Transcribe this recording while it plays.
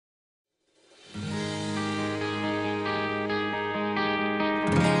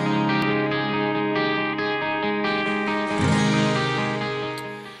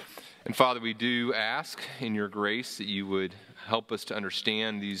Father, we do ask in your grace that you would help us to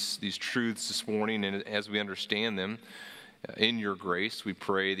understand these truths this morning, and as we understand them in your grace, we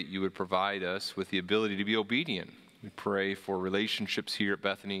pray that you would provide us with the ability to be obedient. We pray for relationships here at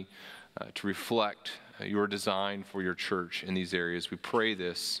Bethany to reflect your design for your church in these areas. We pray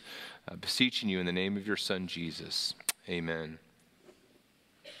this, beseeching you in the name of your Son, Jesus. Amen.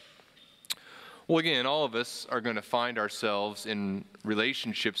 Well, again, all of us are going to find ourselves in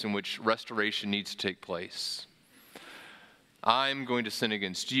relationships in which restoration needs to take place. I'm going to sin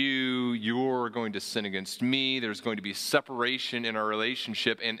against you, you're going to sin against me, there's going to be separation in our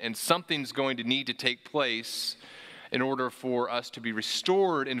relationship, and something's going to need to take place in order for us to be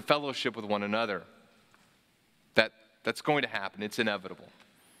restored in fellowship with one another. That's going to happen. It's inevitable.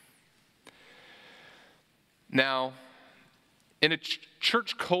 Now, in a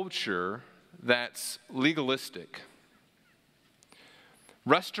church culture that's legalistic,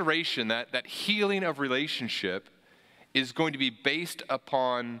 restoration, that healing of relationship, is going to be based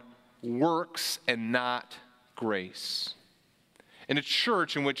upon works and not grace. In a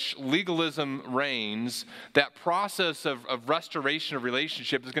church in which legalism reigns, that process of restoration of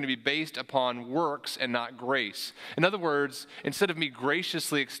relationship is going to be based upon works and not grace. In other words, instead of me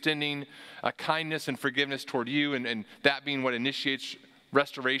graciously extending kindness and forgiveness toward you, and that being what initiates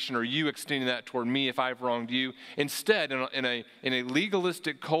restoration, or you extending that toward me if I've wronged you, instead, in a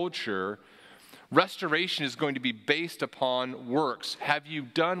legalistic culture, restoration is going to be based upon works. Have you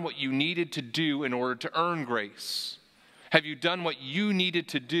done what you needed to do in order to earn grace? Have you done what you needed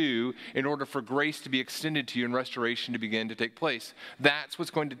to do in order for grace to be extended to you and restoration to begin to take place? That's what's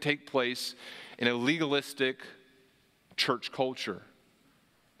going to take place in a legalistic church culture.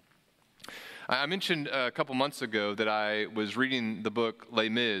 I mentioned a couple months ago that I was reading the book Les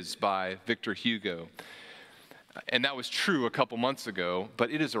Mis by Victor Hugo. And that was true a couple months ago,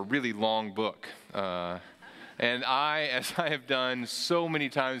 but it is a really long book. And I, as I have done so many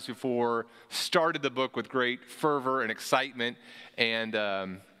times before, started the book with great fervor and excitement, and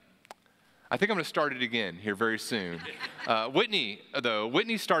I think I'm going to start it again here very soon. Whitney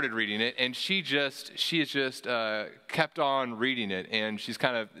started reading it, and she has just kept on reading it, and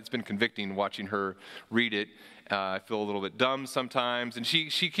it's been convicting watching her read it. I feel a little bit dumb sometimes, and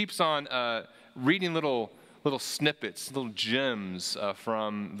she keeps on reading little snippets, little gems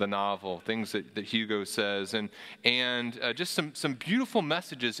from the novel, things that Hugo says, and just some beautiful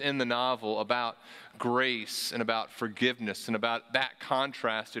messages in the novel about grace and about forgiveness and about that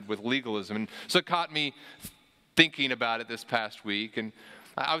contrasted with legalism. And so it caught me thinking about it this past week, and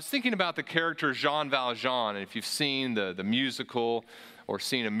I was thinking about the character Jean Valjean, and if you've seen the musical or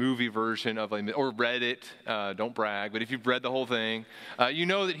seen a movie version of Les Mis, or read it, don't brag, but if you've read the whole thing, you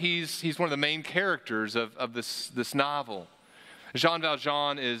know that he's one of the main characters of this novel. Jean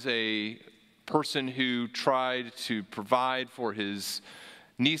Valjean is a person who tried to provide for his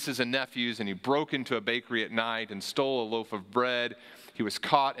nieces and nephews, and he broke into a bakery at night and stole a loaf of bread. He was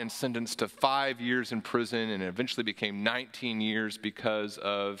caught and sentenced to 5 years in prison, and eventually became 19 years because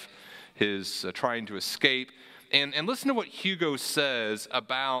of his trying to escape. And listen to what Hugo says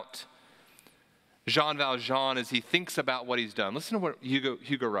about Jean Valjean as he thinks about what he's done. Listen to what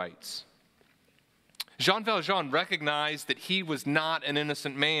Hugo writes. Jean Valjean recognized that he was not an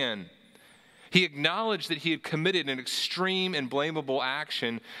innocent man. He acknowledged that he had committed an extreme and blamable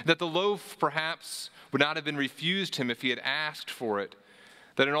action, that the loaf perhaps would not have been refused him if he had asked for it,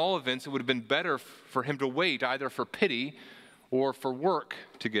 that in all events it would have been better for him to wait either for pity or for work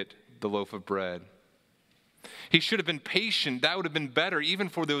to get the loaf of bread. He should have been patient. That would have been better, even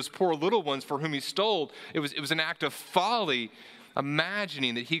for those poor little ones for whom he stole. It was an act of folly,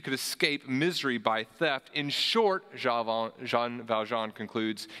 imagining that he could escape misery by theft. In short, Jean Valjean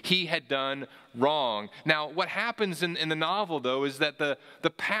concludes, he had done wrong. Now, what happens in the novel, though, is that the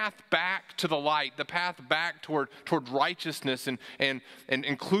path back to the light, the path back toward righteousness and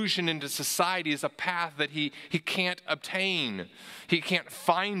inclusion into society is a path that he can't obtain. He can't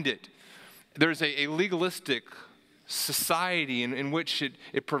find it. There's a legalistic society in which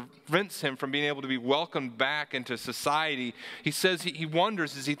it prevents him from being able to be welcomed back into society. He says he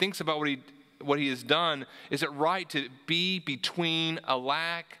wonders as he thinks about what he has done, is it right to be between a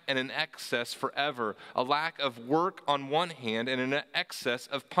lack and an excess forever? A lack of work on one hand and an excess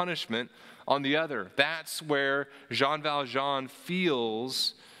of punishment on the other. That's where Jean Valjean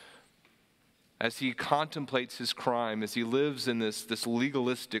feels as he contemplates his crime, as he lives in this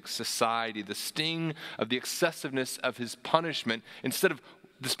legalistic society, the sting of the excessiveness of his punishment, instead of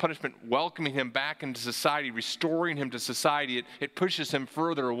this punishment welcoming him back into society, restoring him to society, it pushes him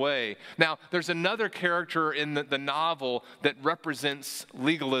further away. Now, there's another character in the novel that represents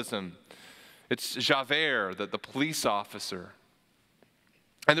legalism. It's Javert, the police officer.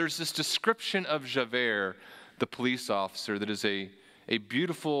 And there's this description of Javert, the police officer, that is a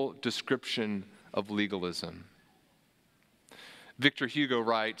beautiful description of legalism. Victor Hugo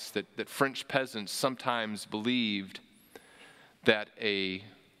writes that French peasants sometimes believed that a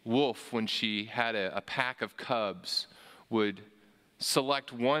wolf, when she had a pack of cubs, would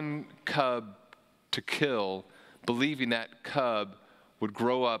select one cub to kill, believing that cub would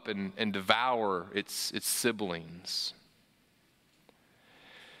grow up and devour its siblings.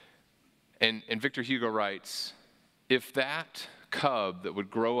 And Victor Hugo writes, if that cub that would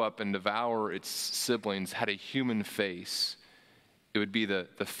grow up and devour its siblings had a human face, it would be the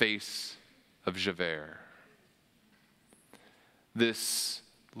face of Javert. This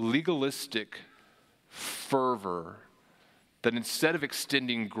legalistic fervor that instead of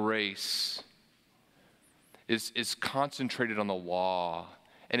extending grace is concentrated on the law,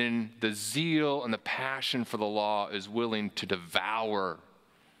 and in the zeal and the passion for the law is willing to devour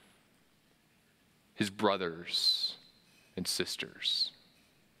his brothers and sisters.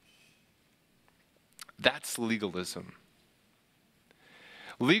 That's legalism.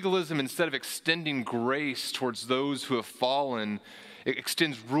 Legalism, instead of extending grace towards those who have fallen, it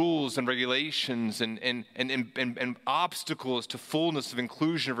extends rules and regulations and obstacles to fullness of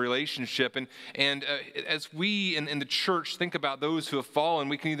inclusion of relationship. And as we in the church think about those who have fallen,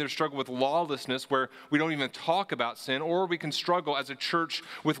 we can either struggle with lawlessness, where we don't even talk about sin, or we can struggle as a church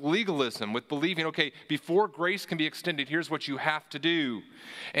with legalism, with believing, okay, before grace can be extended, here's what you have to do.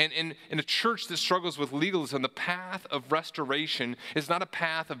 And in a church that struggles with legalism, the path of restoration is not a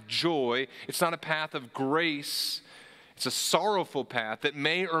path of joy. It's not a path of grace. It's a sorrowful path that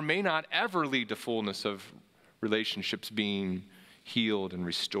may or may not ever lead to fullness of relationships being healed and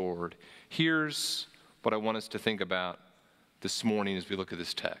restored. Here's what I want us to think about this morning as we look at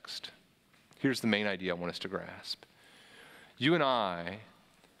this text. Here's the main idea I want us to grasp. You and I,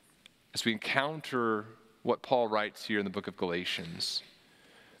 as we encounter what Paul writes here in the book of Galatians,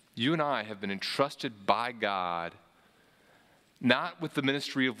 you and I have been entrusted by God not with the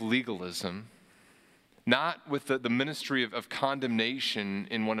ministry of legalism, not with the ministry of condemnation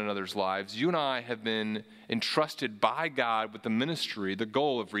in one another's lives. You and I have been entrusted by God with the ministry, the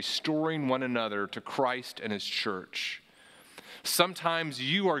goal of restoring one another to Christ and his church. Sometimes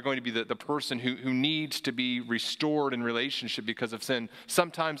you are going to be the person who needs to be restored in relationship because of sin.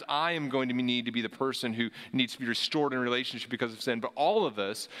 Sometimes I am going to need to be the person who needs to be restored in relationship because of sin. But all of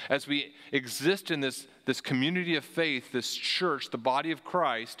us, as we exist in this community of faith, this church, the body of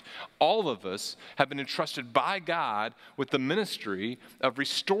Christ, all of us have been entrusted by God with the ministry of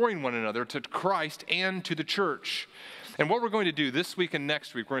restoring one another to Christ and to the church. And what we're going to do this week and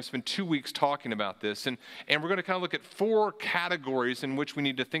next week, we're going to spend 2 weeks talking about this, and we're going to kind of look at 4 categories in which we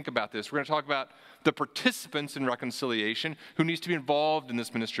need to think about this. We're going to talk about the participants in reconciliation, who needs to be involved in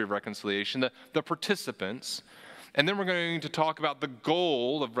this ministry of reconciliation, the participants. And then we're going to talk about the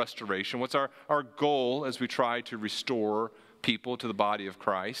goal of restoration. What's our goal as we try to restore people to the body of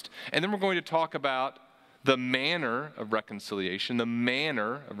Christ? And then we're going to talk about the manner of reconciliation,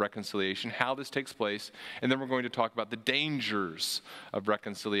 how this takes place. And then we're going to talk about the dangers of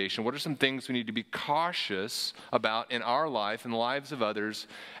reconciliation. What are some things we need to be cautious about in our life and the lives of others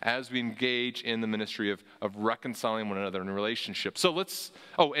as we engage in the ministry of reconciling one another in a relationship? So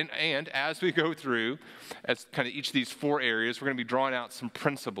and as we go through, as kind of each of these 4 areas, we're going to be drawing out some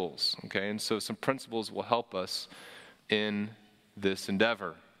principles, okay? And so some principles will help us in this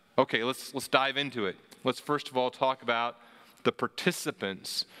endeavor. Okay, let's dive into it. Let's first of all talk about the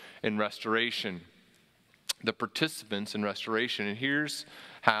participants in restoration. The participants in restoration. And here's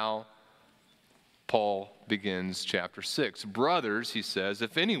how Paul begins chapter 6. Brothers, he says,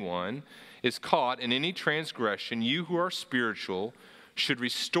 if anyone is caught in any transgression, you who are spiritual should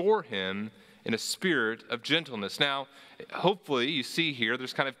restore him in a spirit of gentleness. Now, hopefully you see here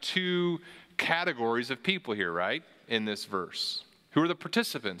there's kind of 2 categories of people here, right, in this verse. Who are the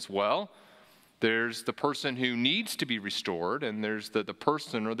participants? Well, there's the person who needs to be restored, and there's the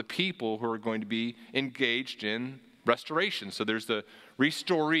person or the people who are going to be engaged in restoration. So there's the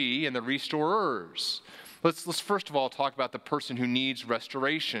restoree and the restorers. Let's first of all talk about the person who needs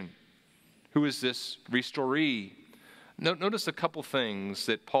restoration. Who is this restoree? Notice a couple things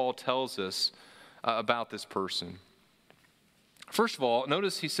that Paul tells us about this person. First of all,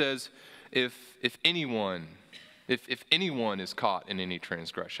 notice he says, if anyone is caught in any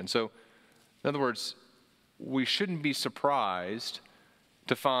transgression. So, in other words, we shouldn't be surprised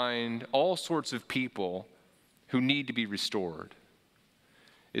to find all sorts of people who need to be restored.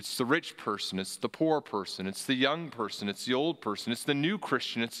 It's the rich person, it's the poor person, it's the young person, it's the old person, it's the new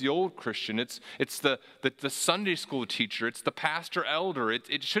Christian, it's the old Christian, it's the Sunday school teacher, it's the pastor elder.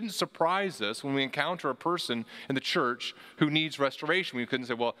 It shouldn't surprise us when we encounter a person in the church who needs restoration. We couldn't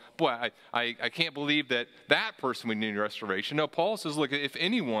say, well, boy, I can't believe that person would need restoration. No, Paul says, look, if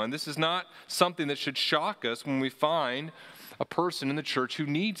anyone, this is not something that should shock us when we find a person in the church who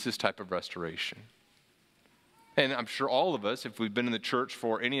needs this type of restoration. And I'm sure all of us, if we've been in the church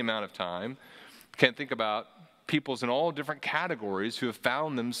for any amount of time, can think about peoples in all different categories who have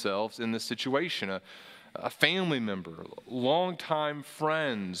found themselves in this situation. A family member, longtime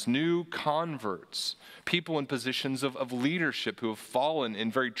friends, new converts, people in positions of leadership who have fallen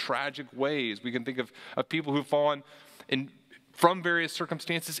in very tragic ways. We can think of people who have fallen from various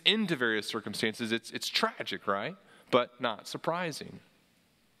circumstances into various circumstances. It's tragic, right? But not surprising.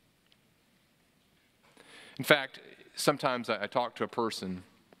 In fact, sometimes I talk to a person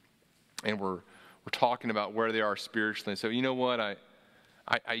and we're talking about where they are spiritually and say, you know what,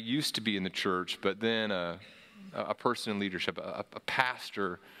 I used to be in the church, but then a person in leadership, a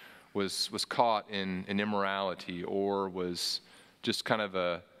pastor was caught in immorality or was just kind of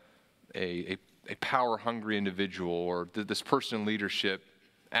a power-hungry individual, or this person in leadership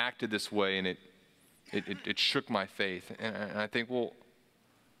acted this way and it shook my faith. And I think, well,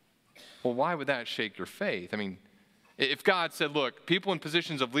 why would that shake your faith? I mean, if God said, look, people in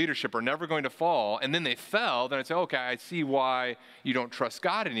positions of leadership are never going to fall, and then they fell, then I'd say, okay, I see why you don't trust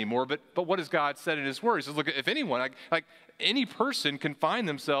God anymore. But what has God said in his word? He says, look, if anyone, like any person can find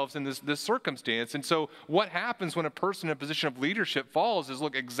themselves in this circumstance. And so what happens when a person in a position of leadership falls is,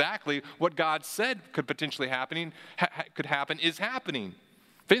 look, exactly what God said could potentially could happen is happening.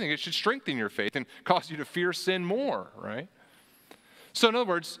 If anything, it should strengthen your faith and cause you to fear sin more, right? So in other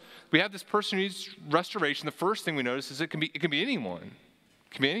words, we have this person who needs restoration. The first thing we notice is it can be anyone.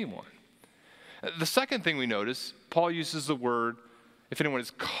 It can be anyone. The second thing we notice, Paul uses the word, if anyone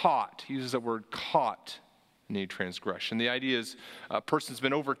is caught, he uses that word caught in a transgression. The idea is a person's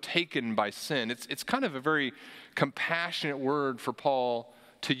been overtaken by sin. It's kind of a very compassionate word for Paul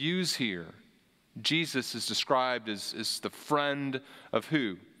to use here. Jesus is described as the friend of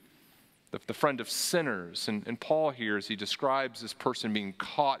who? The friend of sinners. And Paul here, as he describes this person being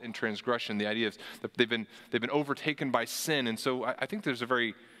caught in transgression, the idea is that they've been overtaken by sin. And so I think there's a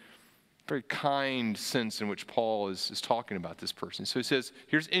very, very kind sense in which Paul is talking about this person. So he says,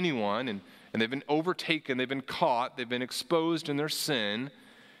 here's anyone, and they've been overtaken, they've been caught, they've been exposed in their sin.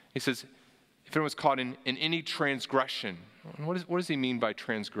 He says, if anyone's caught in any transgression. What does he mean by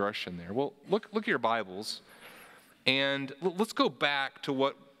transgression there? Well, look at your Bibles, and let's go back to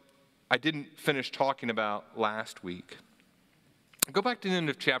what I didn't finish talking about last week. Go back to the end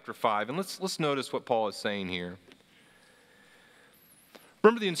of chapter 5, and let's notice what Paul is saying here.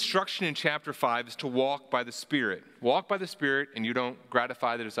 Remember, the instruction in chapter 5 is to walk by the Spirit. Walk by the Spirit, and you don't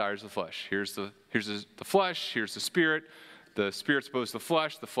gratify the desires of the flesh. Here's the flesh, here's the Spirit. The Spirit's opposed to the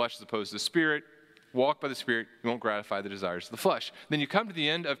flesh is opposed to the Spirit. Walk by the Spirit, you won't gratify the desires of the flesh. Then you come to the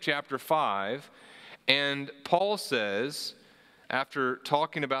end of chapter 5, and Paul says, after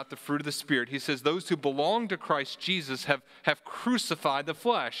talking about the fruit of the Spirit, he says, those who belong to Christ Jesus have crucified the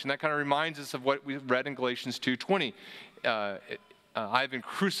flesh. And that kind of reminds us of what we read in Galatians 2:20. I've been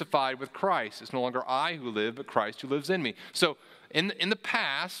crucified with Christ. It's no longer I who live, but Christ who lives in me. So in the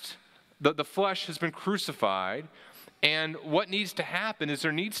past, the flesh has been crucified. And what needs to happen is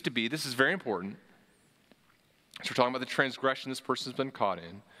there needs to be, this is very important. So we're talking about the transgression this person's been caught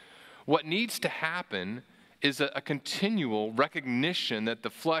in. What needs to happen is a continual recognition that the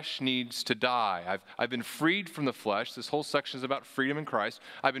flesh needs to die. I've been freed from the flesh. This whole section is about freedom in Christ.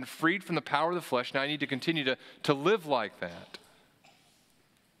 I've been freed from the power of the flesh. Now I need to continue to live like that.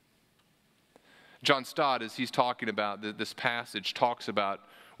 John Stott, as he's talking about this passage, talks about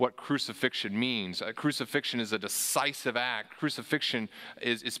what crucifixion means. Crucifixion is a decisive act. Crucifixion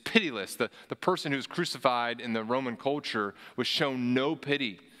is pitiless. The person who's crucified in the Roman culture was shown no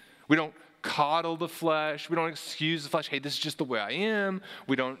pity. We don't coddle the flesh. We don't excuse the flesh. Hey, this is just the way I am.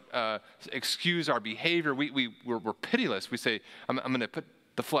 We don't excuse our behavior. We're pitiless. We say, I'm going to put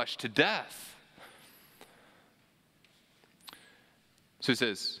the flesh to death. So he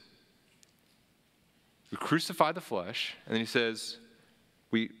says, we crucify the flesh, and then he says,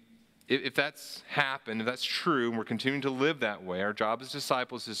 if that's happened, if that's true, and we're continuing to live that way, our job as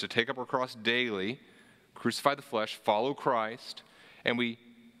disciples is to take up our cross daily, crucify the flesh, follow Christ, and he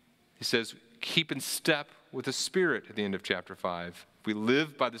says, keep in step with the Spirit at the end of chapter 5. If we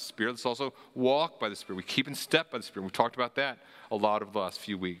live by the Spirit, let's also walk by the Spirit. We keep in step by the Spirit. We talked about that a lot over the last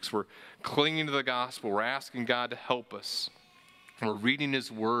few weeks. We're clinging to the gospel. We're asking God to help us. And we're reading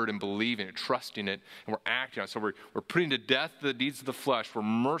his word and believing it, trusting it, and we're acting on it. So we're putting to death the deeds of the flesh. We're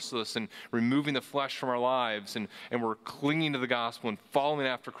merciless and removing the flesh from our lives. And we're clinging to the gospel and following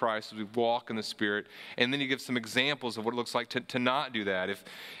after Christ as we walk in the Spirit. And then he gives some examples of what it looks like to not do that.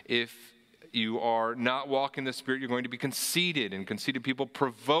 If you are not walking in the Spirit, you're going to be conceited. And conceited people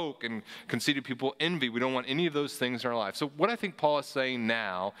provoke, and conceited people envy. We don't want any of those things in our life. So what I think Paul is saying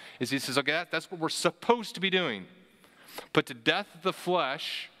now is he says, okay, that's what we're supposed to be doing. Put to death the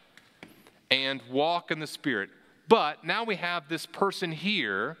flesh and walk in the Spirit. But now we have this person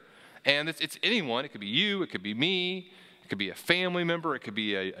here, and it's anyone. It could be you, it could be me, it could be a family member, it could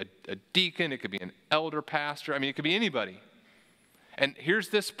be a deacon, it could be an elder pastor. I mean, it could be anybody. And here's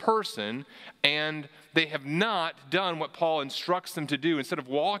this person, and they have not done what Paul instructs them to do. Instead of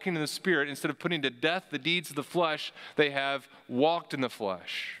walking in the Spirit, instead of putting to death the deeds of the flesh, they have walked in the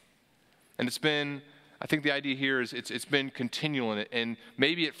flesh. And it's been, I think the idea here is it's been continual in it. And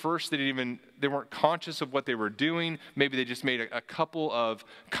maybe at first they weren't conscious of what they were doing. Maybe they just made a couple of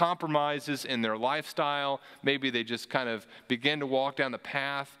compromises in their lifestyle. Maybe they just kind of began to walk down the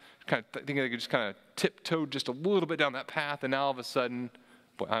path, kind of thinking they could just kind of tiptoe just a little bit down that path. And now all of a sudden,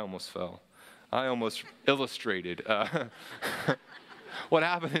 boy, I almost fell. I almost illustrated what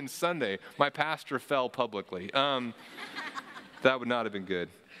happened in Sunday. My pastor fell publicly. That would not have been good.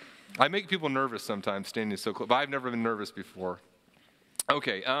 I make people nervous sometimes standing so close, but I've never been nervous before.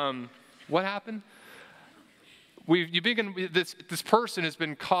 Okay, what happened? This person has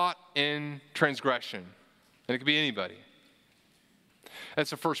been caught in transgression, and it could be anybody. That's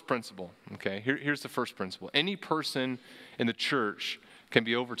the first principle, okay? Here's the first principle. Any person in the church can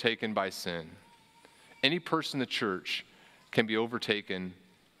be overtaken by sin. Any person in the church can be overtaken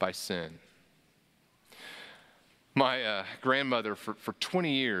by sin. My grandmother, for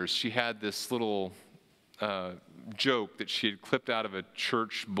 20 years, she had this little joke that she had clipped out of a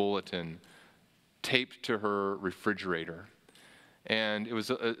church bulletin, taped to her refrigerator. And it was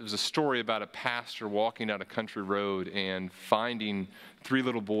a story about a pastor walking down a country road and finding 3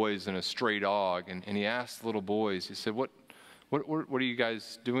 little boys and a stray dog. And he asked the little boys, he said, what are you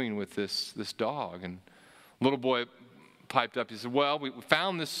guys doing with this dog? And the little boy piped up, he said, well, we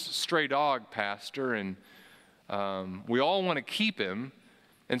found this stray dog, Pastor, and we all want to keep him,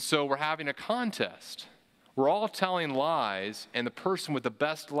 and so we're having a contest. We're all telling lies, and the person with the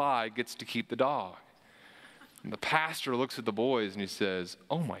best lie gets to keep the dog. And the pastor looks at the boys and he says,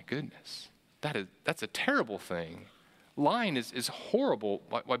 oh my goodness, that's a terrible thing. Lying is horrible.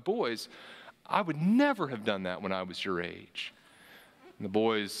 Why, boys, I would never have done that when I was your age. And the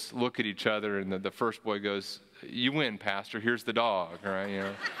boys look at each other, and the first boy goes, you win, Pastor, here's the dog, all right, you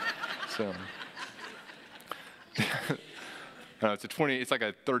know. So it's like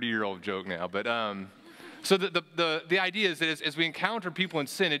a 30-year-old joke now, but so the idea is that as we encounter people in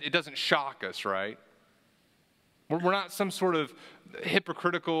sin, it doesn't shock us, right? We're not some sort of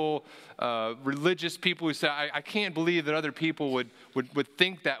hypocritical religious people who say, I can't believe that other people would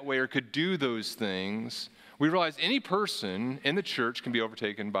think that way or could do those things. We realize any person in the church can be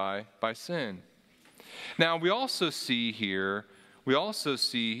overtaken by sin. Now, we also see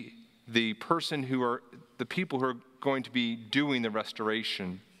the people who are going to be doing the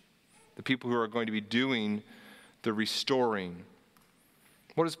restoration, the people who are going to be doing the restoring.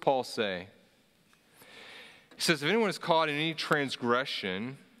 What does Paul say? He says, if anyone is caught in any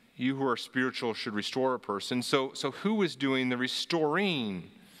transgression, you who are spiritual should restore a person. So who is doing the restoring?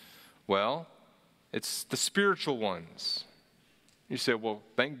 Well, it's the spiritual ones. You say, well,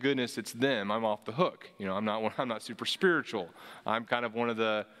 thank goodness it's them. I'm off the hook. You know, I'm not super spiritual. I'm kind of one of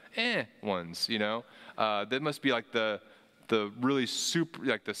the ones, you know. That must be like the really super,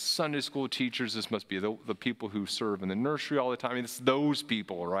 like the Sunday school teachers. This must be the people who serve in the nursery all the time. I mean, it's those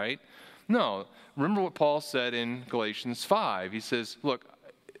people, right? No. Remember what Paul said in Galatians 5. He says, look,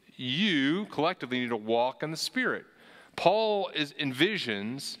 you collectively need to walk in the Spirit. Paul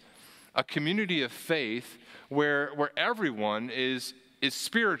envisions a community of faith where everyone is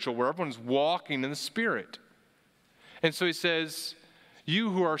spiritual, where everyone's walking in the Spirit. And so he says, you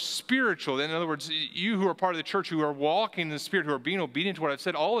who are spiritual, in other words, you who are part of the church, who are walking in the Spirit, who are being obedient to what I've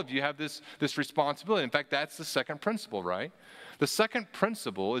said, all of you have this responsibility. In fact, that's the second principle, right? The second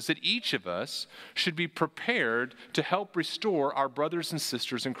principle is that each of us should be prepared to help restore our brothers and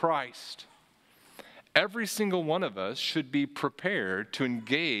sisters in Christ. Every single one of us should be prepared to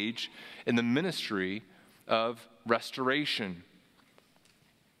engage in the ministry of restoration.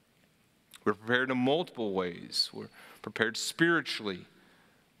 We're prepared in multiple ways. We're prepared spiritually.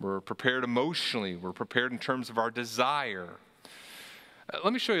 We're prepared emotionally. We're prepared in terms of our desire.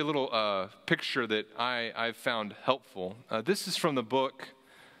 Let me show you a little picture that I've found helpful. This is from the book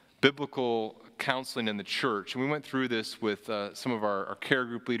Biblical Counseling in the Church. And we went through this with some of our care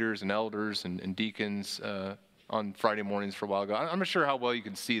group leaders and elders and deacons on Friday mornings for a while ago. I'm not sure how well you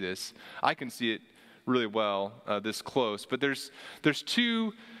can see this. I can see it really well this close. But there's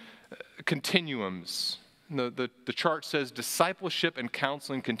two continuums. The chart says discipleship and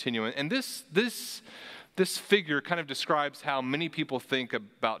counseling continuum. And this figure kind of describes how many people think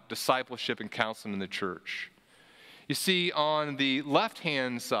about discipleship and counseling in the church. You see, on the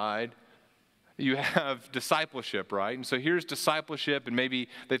left-hand side, you have discipleship, right? And so here's discipleship, and maybe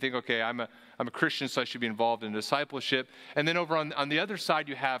they think, okay, I'm a Christian, so I should be involved in discipleship. And then over on the other side,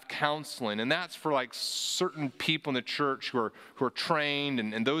 you have counseling, and that's for like certain people in the church who are trained,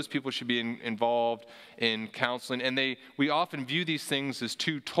 and those people should be involved in counseling. And we often view these things as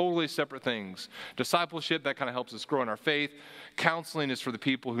two totally separate things. Discipleship, that kind of helps us grow in our faith. Counseling is for the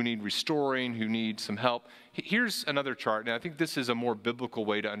people who need restoring, who need some help. Here's another chart, and I think this is a more biblical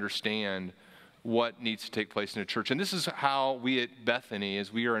way to understand what needs to take place in a church. And this is how we at Bethany,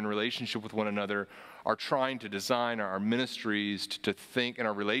 as we are in relationship with one another, are trying to design our ministries to think, and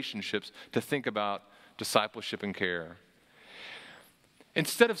our relationships to think about discipleship and care.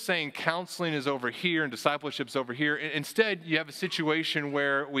 Instead of saying counseling is over here and discipleship is over here, instead you have a situation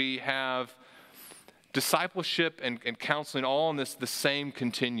where we have discipleship and counseling all in the same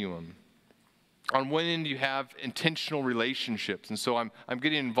continuum. On one end, you have intentional relationships. And so I'm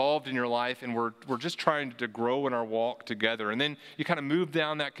getting involved in your life, and we're just trying to grow in our walk together. And then you kind of move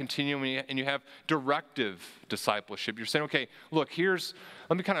down that continuum, and you have directive discipleship. You're saying, okay, look,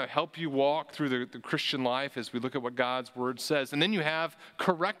 let me kind of help you walk through the Christian life as we look at what God's word says. And then you have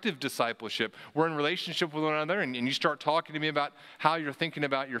corrective discipleship. We're in relationship with one another, and you start talking to me about how you're thinking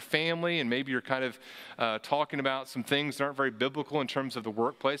about your family, and maybe you're kind of talking about some things that aren't very biblical in terms of the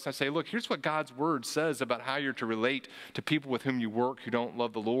workplace. And I say, look, here's what God's word says about how you're to relate to people with whom you work who don't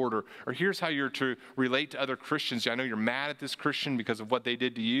love the Lord, or here's how you're to relate to other Christians. I know you're mad at this Christian because of what they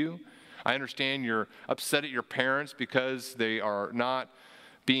did to you. I understand you're upset at your parents because they are not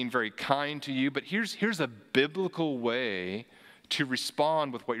being very kind to you, but here's a biblical way to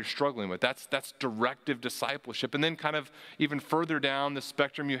respond with what you're struggling with. That's directive discipleship. And then kind of even further down the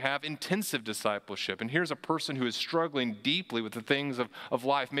spectrum, you have intensive discipleship. And here's a person who is struggling deeply with the things of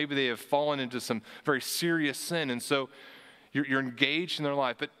life. Maybe they have fallen into some very serious sin, and so you're engaged in their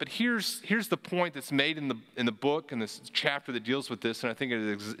life. But here's the point that's made in the book, in this chapter that deals with this, and I think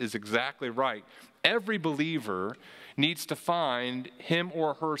it is exactly right. Every believer needs to find him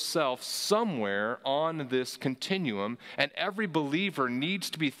or herself somewhere on this continuum, and every believer needs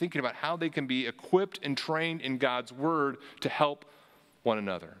to be thinking about how they can be equipped and trained in God's word to help one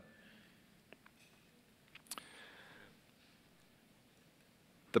another.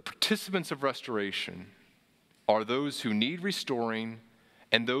 The participants of restoration are those who need restoring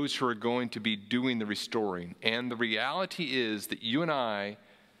and those who are going to be doing the restoring. And the reality is that you and I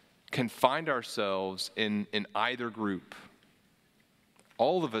can find ourselves in either group.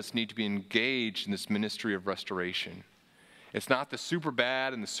 All of us need to be engaged in this ministry of restoration. It's not the super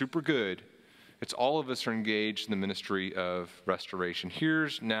bad and the super good. It's all of us are engaged in the ministry of restoration.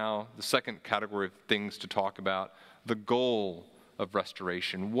 Here's now the second category of things to talk about, the goal of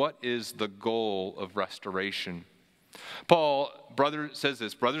restoration. What is the goal of restoration? Paul, says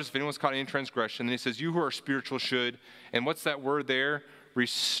this, brothers, if anyone's caught in any transgression, then he says, you who are spiritual should, and what's that word there?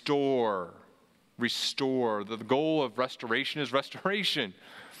 Restore. Restore. The goal of restoration is restoration.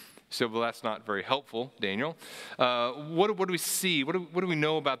 So, well, that's not very helpful, Daniel. What do we see? What do we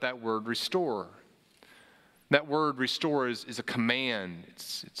know about that word, restore? That word, restore, is a command.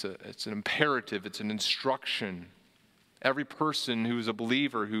 It's an imperative. It's an instruction. Every person who is a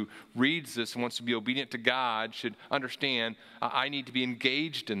believer who reads this and wants to be obedient to God should understand, I need to be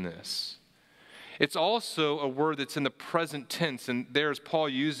engaged in this. It's also a word that's in the present tense, and there, as Paul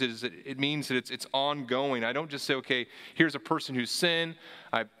uses it, it means that it's ongoing. I don't just say, okay, here's a person who's sinned.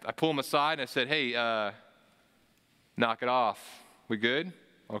 I pull them aside and I said, hey, knock it off. We good?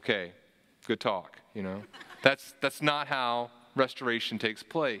 Okay, good talk. You know, that's not how restoration takes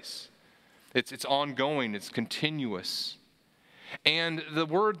place. It's ongoing. It's continuous. And the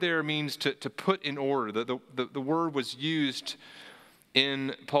word there means to put in order. The word was used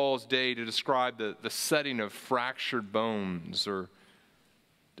in Paul's day to describe the setting of fractured bones or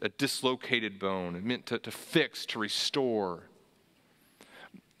a dislocated bone. It meant to fix, to restore.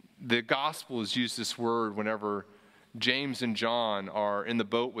 The gospel has used this word whenever James and John are in the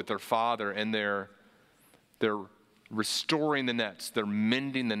boat with their father, and they're restoring the nets. They're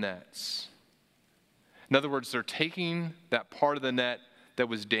mending the nets. In other words, they're taking that part of the net that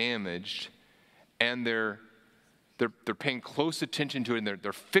was damaged, and they're paying close attention to it, and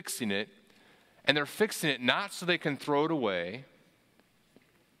they're fixing it. And they're fixing it not so they can throw it away.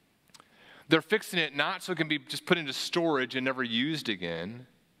 They're fixing it not so it can be just put into storage and never used again.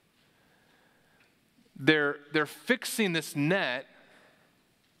 They're fixing this net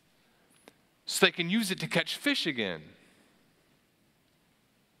so they can use it to catch fish again.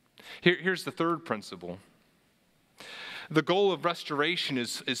 Here's the third principle. The goal of restoration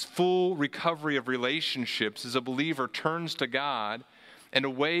is full recovery of relationships as a believer turns to God and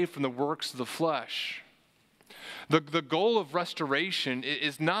away from the works of the flesh. The goal of restoration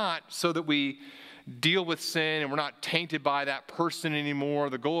is not so that we deal with sin and we're not tainted by that person anymore.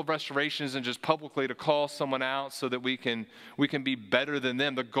 The goal of restoration isn't just publicly to call someone out so that we can be better than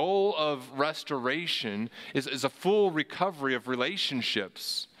them. The goal of restoration is a full recovery of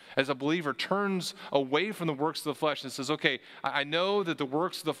relationships as a believer turns away from the works of the flesh and says, okay, I know that the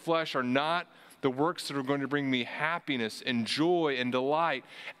works of the flesh are not the works that are going to bring me happiness and joy and delight.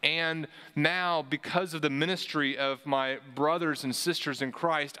 And now, because of the ministry of my brothers and sisters in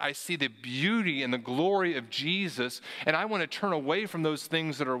Christ, I see the beauty and the glory of Jesus, and I want to turn away from those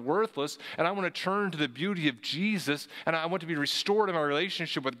things that are worthless, and I want to turn to the beauty of Jesus, and I want to be restored in my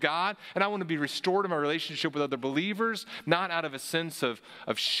relationship with God, and I want to be restored in my relationship with other believers, not out of a sense of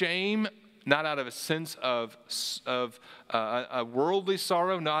shame, not out of a sense of a worldly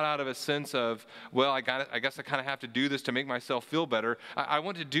sorrow, not out of a sense of, well, I guess I kind of have to do this to make myself feel better. I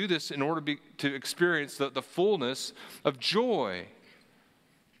want to do this in order to experience the fullness of joy.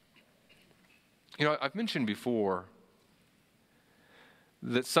 You know, I've mentioned before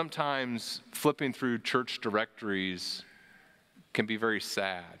that sometimes flipping through church directories can be very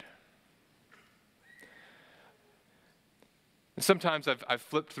sad. And sometimes I've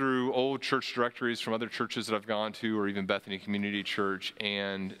flipped through old church directories from other churches that I've gone to, or even Bethany Community Church,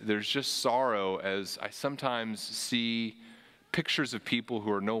 and there's just sorrow as I sometimes see pictures of people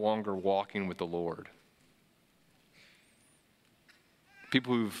who are no longer walking with the Lord.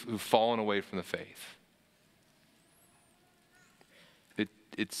 People who've fallen away from the faith.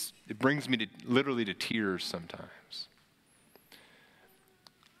 It brings me literally to tears sometimes.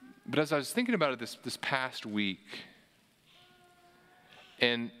 But as I was thinking about it this past week,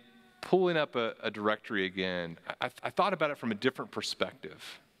 and pulling up a directory again, I thought about it from a different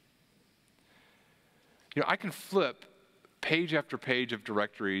perspective. You know, I can flip page after page of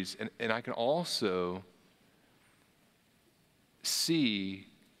directories, and I can also see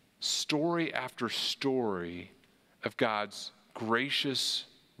story after story of God's gracious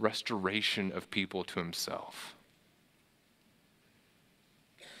restoration of people to himself.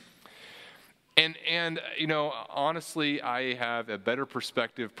 And you know, honestly, I have a better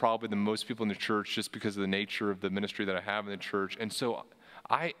perspective probably than most people in the church just because of the nature of the ministry that I have in the church. And so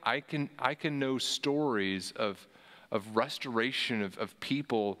I can know stories of restoration of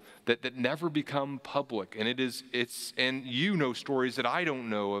people that never become public. And and you know stories that I don't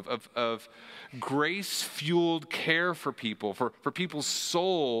know of grace-fueled care for people, for people's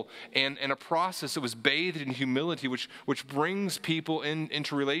soul, and a process that was bathed in humility, which brings people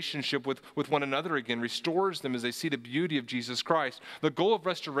into relationship with one another again, restores them as they see the beauty of Jesus Christ. The goal of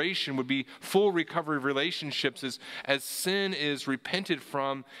restoration would be full recovery of relationships as sin is repented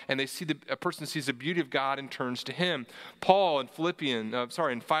from, and a person sees the beauty of God and turns to him. Paul in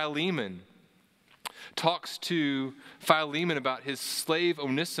Philemon talks to Philemon about his slave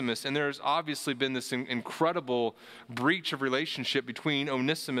Onesimus, and there's obviously been this incredible breach of relationship between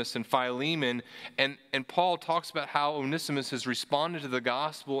Onesimus and Philemon, and Paul talks about how Onesimus has responded to the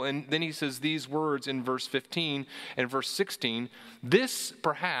gospel, and then he says these words in verse 15 and verse 16, "This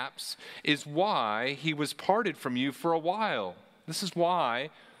perhaps is why he was parted from you for a while." This is why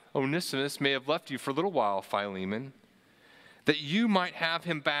Onesimus may have left you for a little while, Philemon, that you might have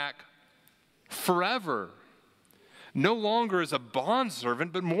him back forever, no longer as a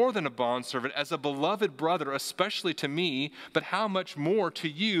bondservant, but more than a bondservant, as a beloved brother, especially to me, but how much more to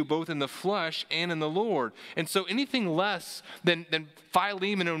you, both in the flesh and in the Lord. And so anything less than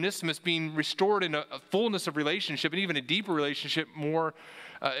Philemon and Onesimus being restored in a fullness of relationship, and even a deeper relationship,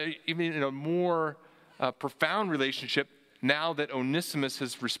 even in a more profound relationship, now that Onesimus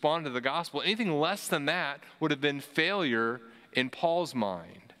has responded to the gospel, anything less than that would have been failure in Paul's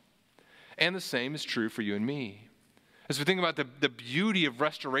mind. And the same is true for you and me. As we think about the beauty of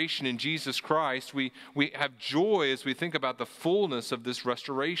restoration in Jesus Christ, we have joy as we think about the fullness of this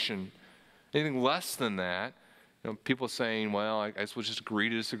restoration. Anything less than that People saying, well, I guess we'll just agree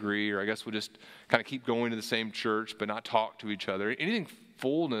to disagree, or I guess we'll just kind of keep going to the same church but not talk to each other. Anything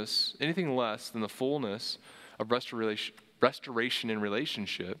less than the fullness of restoration in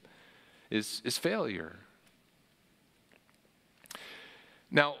relationship is failure.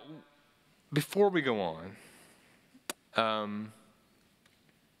 Now, before we go on,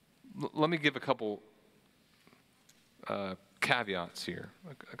 let me give a couple caveats here,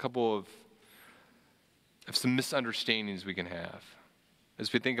 a couple of some misunderstandings we can have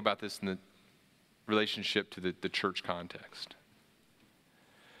as we think about this in the relationship to the church context.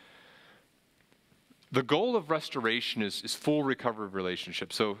 The goal of restoration is full recovery of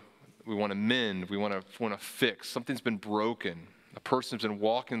relationship. So we want to mend, we want to fix. Something's been broken. A person's been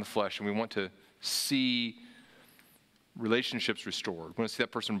walking in the flesh, and we want to see relationships restored. We want to see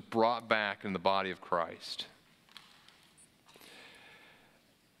that person brought back in the body of Christ.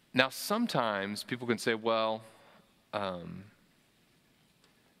 Now, sometimes people can say, well,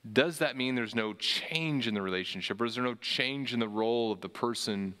 does that mean there's no change in the relationship, or is there no change in the role of the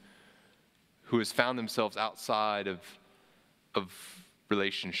person who has found themselves outside of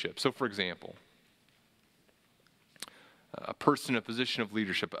relationship? So, for example, a person in a position of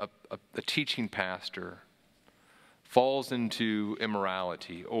leadership, a teaching pastor, falls into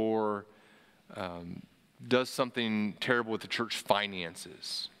immorality or does something terrible with the church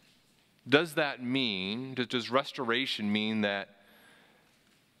finances. Does that mean, does restoration mean that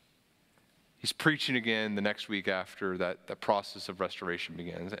he's preaching again the next week after that process of restoration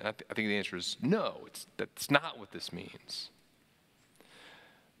begins? And I think the answer is no, that's not what this means.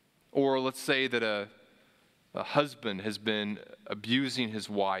 Or let's say that a husband has been abusing his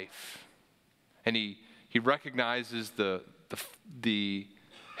wife, and he recognizes the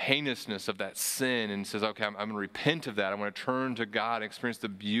heinousness of that sin and says, okay, I'm going to repent of that. I want to turn to God and experience the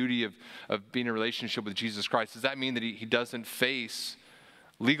beauty of being in a relationship with Jesus Christ. Does that mean that he doesn't face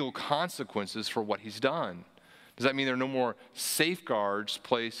legal consequences for what he's done? Does that mean there are no more safeguards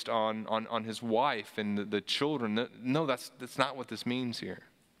placed on his wife and the children? No, that's not what this means here.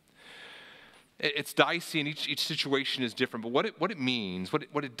 It's dicey, and each situation is different. But what it means,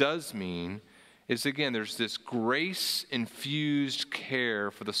 what it does mean, is, again, there's this grace-infused care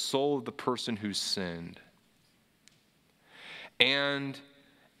for the soul of the person who's sinned. And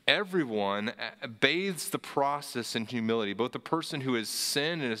everyone bathes the process in humility. Both the person who has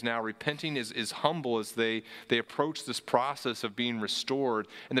sinned and is now repenting is humble as they approach this process of being restored.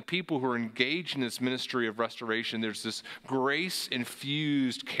 And the people who are engaged in this ministry of restoration, there's this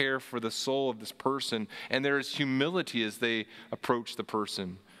grace-infused care for the soul of this person. And there is humility as they approach the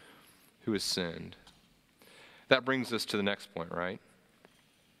person who has sinned. That brings us to the next point, right?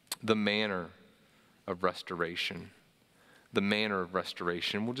 The manner of restoration. The manner of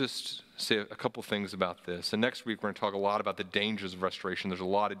restoration. We'll just say a couple things about this. And next week we're going to talk a lot about the dangers of restoration. There's a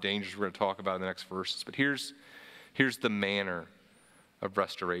lot of dangers we're going to talk about in the next verses. But here's the manner of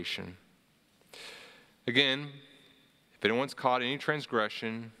restoration. Again, if anyone's caught in any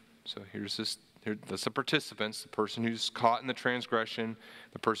transgression, so that's the participants, the person who's caught in the transgression,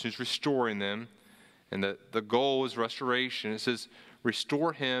 the person who's restoring them, and the goal is restoration. It says,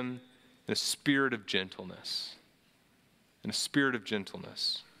 restore him in a spirit of gentleness. In a spirit of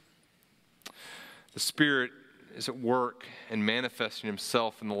gentleness. The Spirit is at work and manifesting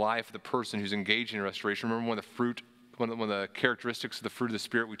himself in the life of the person who's engaging in restoration. Remember one of the characteristics of the fruit of the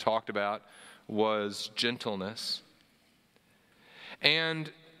Spirit we talked about was gentleness.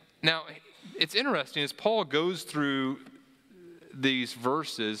 And now, it's interesting, as Paul goes through these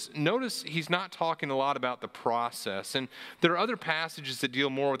verses, notice he's not talking a lot about the process. And there are other passages that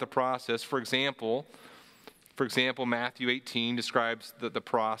deal more with the process. For example, Matthew 18 describes the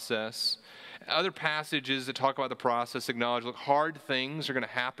process. Other passages that talk about the process acknowledge, look, hard things are going to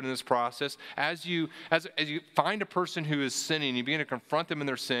happen in this process. As you find a person who is sinning, you begin to confront them in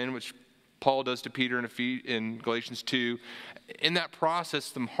their sin, which Paul does to Peter in Galatians 2. In that process,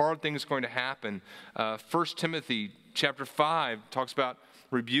 some hard things are going to happen. 1 Timothy chapter 5 talks about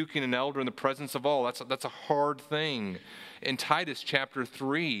rebuking an elder in the presence of all. That's a hard thing. In Titus chapter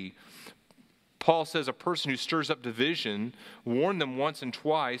 3, Paul says a person who stirs up division, warn them once and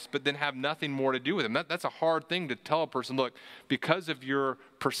twice, but then have nothing more to do with them. That's a hard thing to tell a person, look, because of your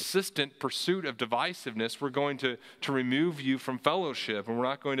persistent pursuit of divisiveness, we're going to remove you from fellowship, and we're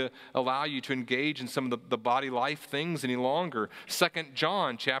not going to allow you to engage in some of the body life things any longer. 2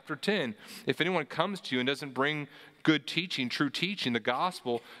 John chapter 10, if anyone comes to you and doesn't bring good teaching, true teaching, the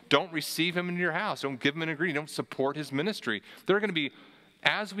gospel, don't receive him into your house. Don't give him an ingredient. Don't support his ministry. There are going to be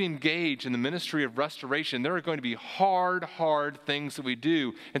as we engage in the ministry of restoration, there are going to be hard things that we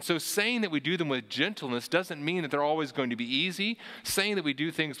do. And so saying that we do them with gentleness doesn't mean that they're always going to be easy. Saying that we do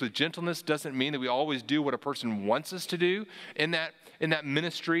things with gentleness doesn't mean that we always do what a person wants us to do in that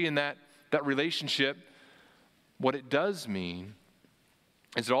ministry, in that relationship. What it does mean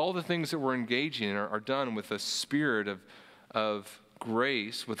is that all the things that we're engaging in are done with a spirit of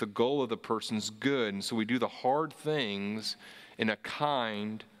grace, with the goal of the person's good. And so we do the hard things in a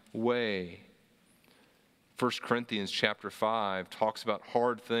kind way. 1 Corinthians chapter 5 talks about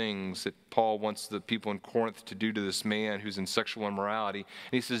hard things that Paul wants the people in Corinth to do to this man who's in sexual immorality. And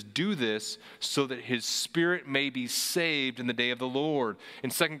he says, do this so that his spirit may be saved in the day of the Lord. In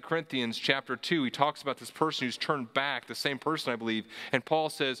 2 Corinthians chapter 2, he talks about this person who's turned back, the same person, I believe. And Paul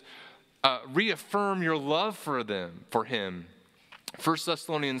says, reaffirm your love for him. 1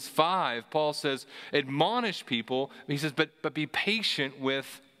 Thessalonians 5, Paul says, admonish people. He says, but be patient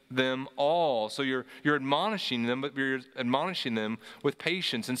with them all. So you're admonishing them, but you're admonishing them with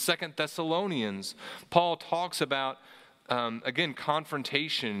patience. In 2 Thessalonians, Paul talks about, again,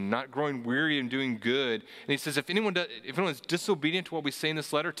 confrontation, not growing weary and doing good. And he says, if anyone is disobedient to what we say in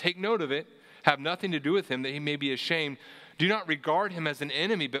this letter, take note of it. Have nothing to do with him, that he may be ashamed. Do not regard him as an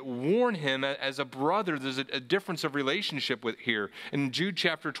enemy, but warn him as a brother. There's a difference of relationship here. In Jude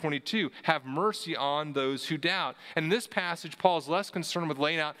chapter 22, have mercy on those who doubt. And in this passage, Paul is less concerned with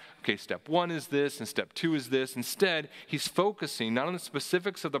laying out, okay, step 1 is this, and step 2 is this. Instead, he's focusing not on the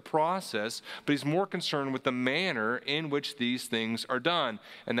specifics of the process, but he's more concerned with the manner in which these things are done.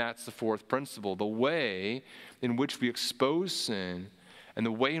 And that's the fourth principle, the way in which we expose sin and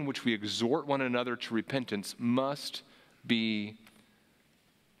the way in which we exhort one another to repentance must be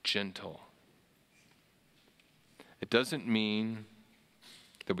gentle. It doesn't mean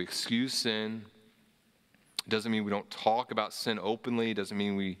that we excuse sin. It doesn't mean we don't talk about sin openly. It doesn't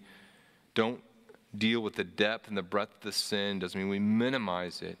mean we don't deal with the depth and the breadth of the sin. It doesn't mean we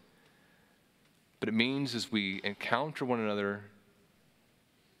minimize it. But it means as we encounter one another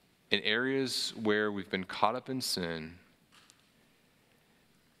in areas where we've been caught up in sin,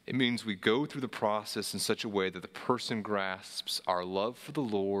 it means we go through the process in such a way that the person grasps our love for the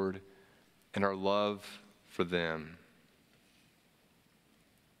Lord and our love for them.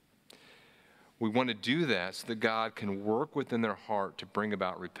 We want to do that so that God can work within their heart to bring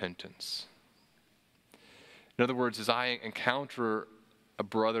about repentance. In other words, as I encounter a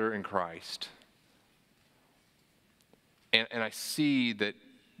brother in Christ, and I see that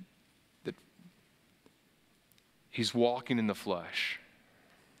he's walking in the flesh,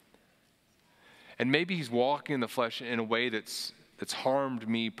 and maybe he's walking in the flesh in a way that's harmed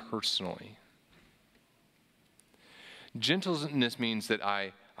me personally. Gentleness means that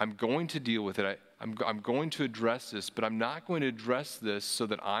I'm going to deal with it. I'm going to address this, but I'm not going to address this so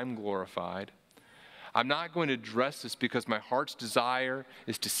that I'm glorified. I'm not going to address this because my heart's desire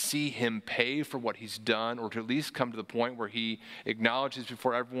is to see him pay for what he's done, or to at least come to the point where he acknowledges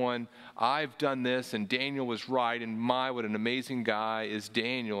before everyone, I've done this and Daniel was right, and what an amazing guy is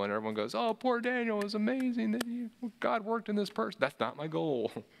Daniel. And everyone goes, oh, poor Daniel, is amazing that God worked in this person. That's not my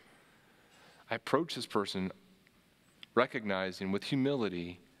goal. I approach this person recognizing with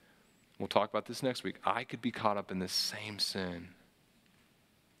humility, we'll talk about this next week, I could be caught up in this same sin.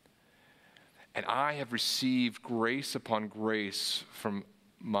 And I have received grace upon grace from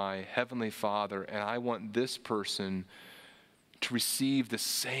my Heavenly Father, and I want this person to receive the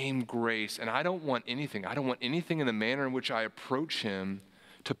same grace. And I don't want anything in the manner in which I approach him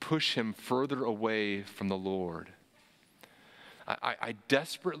to push him further away from the Lord. I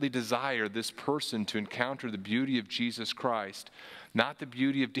desperately desire this person to encounter the beauty of Jesus Christ, not the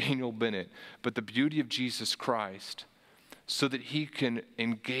beauty of Daniel Bennett, but the beauty of Jesus Christ, so that he can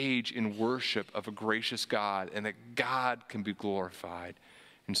engage in worship of a gracious God and that God can be glorified.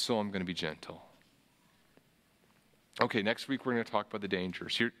 And so I'm going to be gentle. Okay, next week we're going to talk about the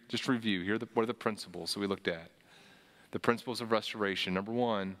dangers. Here, just review. What are the principles that we looked at? The principles of restoration. Number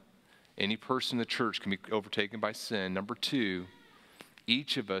 1, any person in the church can be overtaken by sin. Number 2,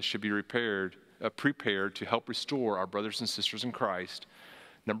 each of us should be prepared to help restore our brothers and sisters in Christ.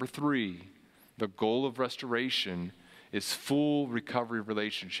 Number 3, the goal of restoration is full recovery of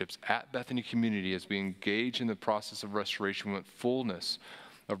relationships at Bethany Community. As we engage in the process of restoration, we want fullness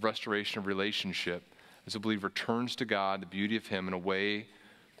of restoration of relationship as a believer turns to God, the beauty of him, and away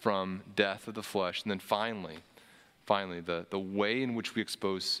from death of the flesh. And then finally, the way in which we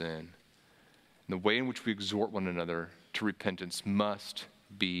expose sin and the way in which we exhort one another to repentance must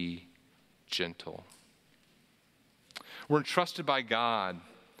be gentle. We're entrusted by God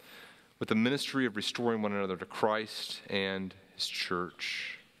with the ministry of restoring one another to Christ and his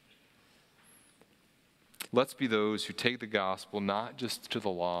church. Let's be those who take the gospel not just to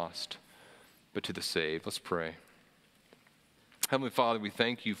the lost, but to the saved. Let's pray. Heavenly Father, we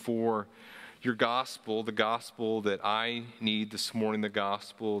thank you for your gospel, the gospel that I need this morning, the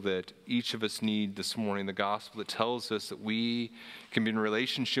gospel that each of us need this morning, the gospel that tells us that we can be in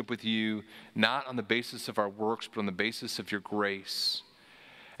relationship with you, not on the basis of our works, but on the basis of your grace.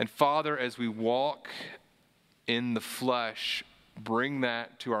 And Father, as we walk in the flesh, bring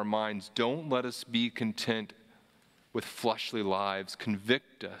that to our minds. Don't let us be content with fleshly lives.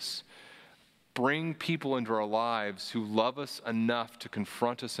 Convict us. Bring people into our lives who love us enough to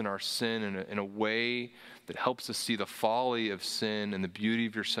confront us in our sin in a way that helps us see the folly of sin and the beauty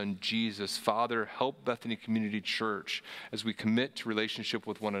of your Son, Jesus. Father, help Bethany Community Church as we commit to relationship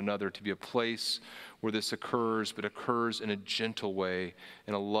with one another to be a place where this occurs, but occurs in a gentle way,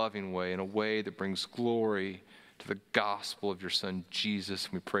 in a loving way, in a way that brings glory to the gospel of your Son,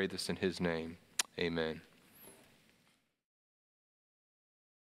 Jesus. We pray this in his name. Amen.